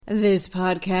This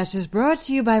podcast is brought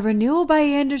to you by Renewal by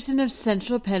Andersen of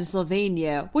Central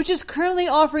Pennsylvania, which is currently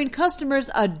offering customers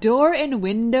a door and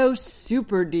window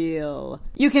super deal.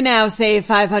 You can now save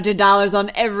 $500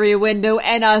 on every window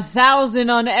and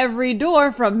 $1,000 on every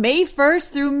door from May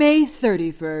 1st through May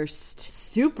 31st.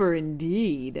 Super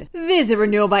indeed. Visit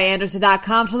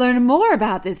renewalbyandersen.com to learn more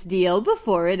about this deal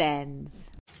before it ends.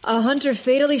 A hunter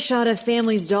fatally shot a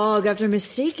family's dog after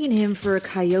mistaking him for a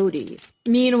coyote.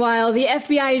 Meanwhile, the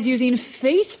FBI is using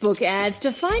Facebook ads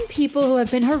to find people who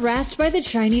have been harassed by the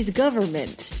Chinese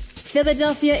government.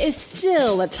 Philadelphia is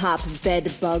still a top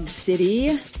bed bug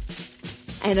city.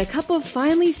 And a couple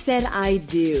finally said I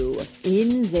do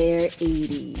in their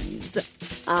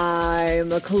 80s.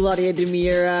 I'm Claudia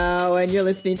DeMiro, and you're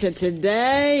listening to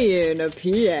Today in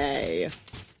PA.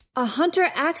 A hunter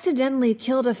accidentally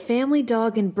killed a family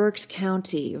dog in Berks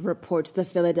County, reports the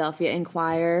Philadelphia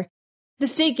Inquirer. The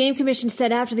State Game Commission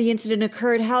said after the incident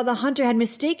occurred how the hunter had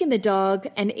mistaken the dog,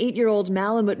 an 8-year-old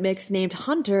Malamute mix named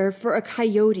Hunter, for a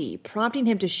coyote, prompting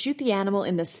him to shoot the animal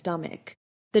in the stomach.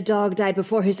 The dog died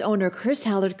before his owner, Chris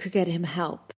Heller, could get him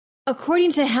help.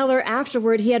 According to Heller,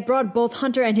 afterward, he had brought both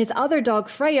Hunter and his other dog,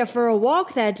 Freya, for a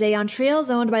walk that day on trails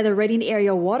owned by the Reading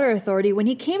Area Water Authority when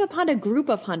he came upon a group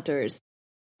of hunters.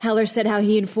 Heller said how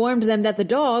he informed them that the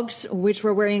dogs, which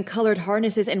were wearing colored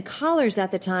harnesses and collars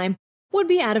at the time, would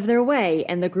be out of their way,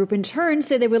 and the group in turn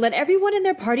said they would let everyone in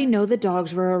their party know the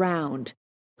dogs were around.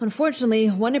 Unfortunately,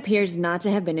 one appears not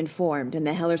to have been informed, and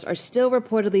the Hellers are still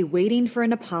reportedly waiting for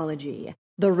an apology.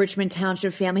 The Richmond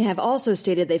Township family have also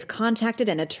stated they've contacted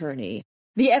an attorney.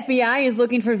 The FBI is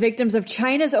looking for victims of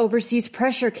China's overseas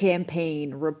pressure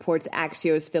campaign, reports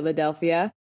Axios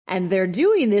Philadelphia. And they're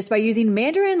doing this by using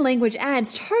Mandarin language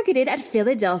ads targeted at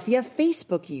Philadelphia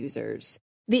Facebook users.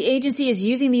 The agency is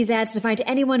using these ads to find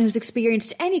anyone who's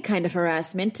experienced any kind of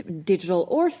harassment, digital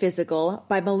or physical,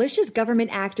 by malicious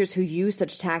government actors who use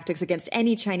such tactics against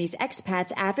any Chinese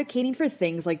expats advocating for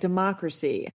things like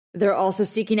democracy. They're also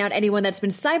seeking out anyone that's been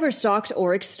cyberstalked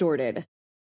or extorted.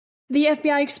 The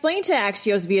FBI explained to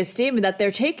Axios via statement that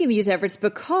they're taking these efforts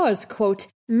because, quote,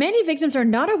 many victims are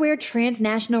not aware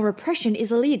transnational repression is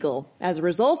illegal. As a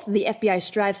result, the FBI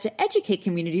strives to educate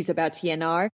communities about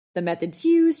TNR, the methods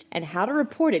used, and how to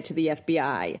report it to the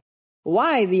FBI.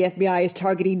 Why the FBI is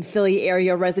targeting Philly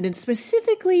area residents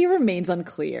specifically remains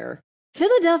unclear.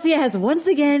 Philadelphia has once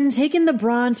again taken the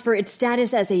bronze for its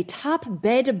status as a top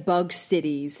bed bug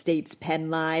city, states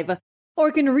PennLive.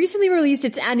 Orkin recently released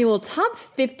its annual Top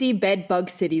 50 Bed Bug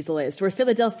Cities list, where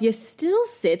Philadelphia still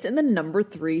sits in the number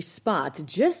 3 spot,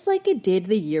 just like it did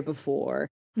the year before.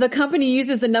 The company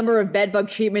uses the number of bedbug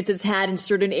treatments it's had in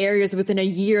certain areas within a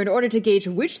year in order to gauge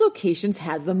which locations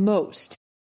had the most.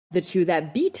 The two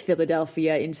that beat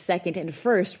Philadelphia in second and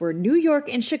first were New York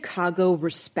and Chicago,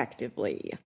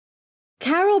 respectively.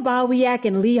 Carol Bowiak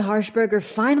and Lee Harshberger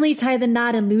finally tied the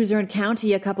knot in Luzerne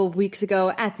County a couple of weeks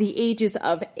ago at the ages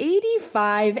of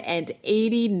 85 and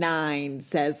 89,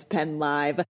 says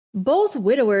PennLive. Both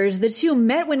widowers, the two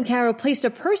met when Carol placed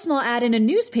a personal ad in a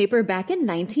newspaper back in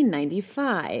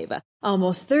 1995.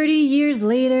 Almost 30 years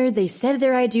later, they said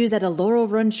their I do's at a Laurel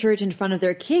Run church in front of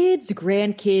their kids,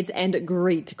 grandkids, and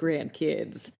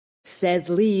great-grandkids. Says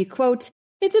Lee, quote,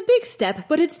 it's a big step,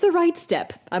 but it's the right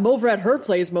step. I'm over at her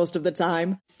place most of the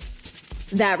time.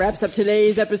 That wraps up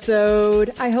today's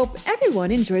episode. I hope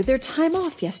everyone enjoyed their time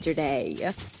off yesterday.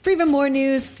 For even more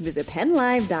news, visit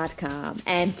PennLive.com.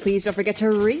 And please don't forget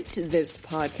to rate this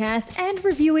podcast and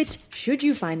review it should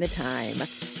you find the time.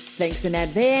 Thanks in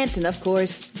advance, and of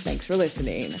course, thanks for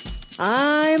listening.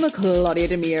 I'm Claudia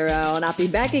DeMiro, and I'll be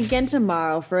back again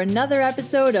tomorrow for another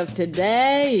episode of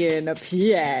Today in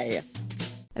PA.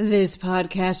 This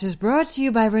podcast is brought to you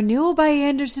by Renewal by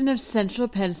Andersen of Central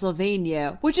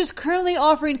Pennsylvania, which is currently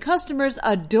offering customers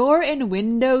a door and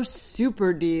window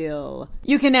super deal.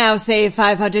 You can now save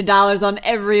 $500 on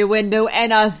every window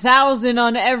and $1,000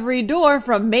 on every door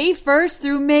from May 1st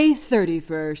through May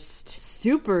 31st.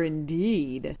 Super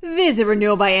indeed. Visit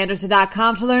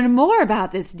renewalbyandersen.com to learn more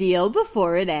about this deal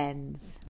before it ends.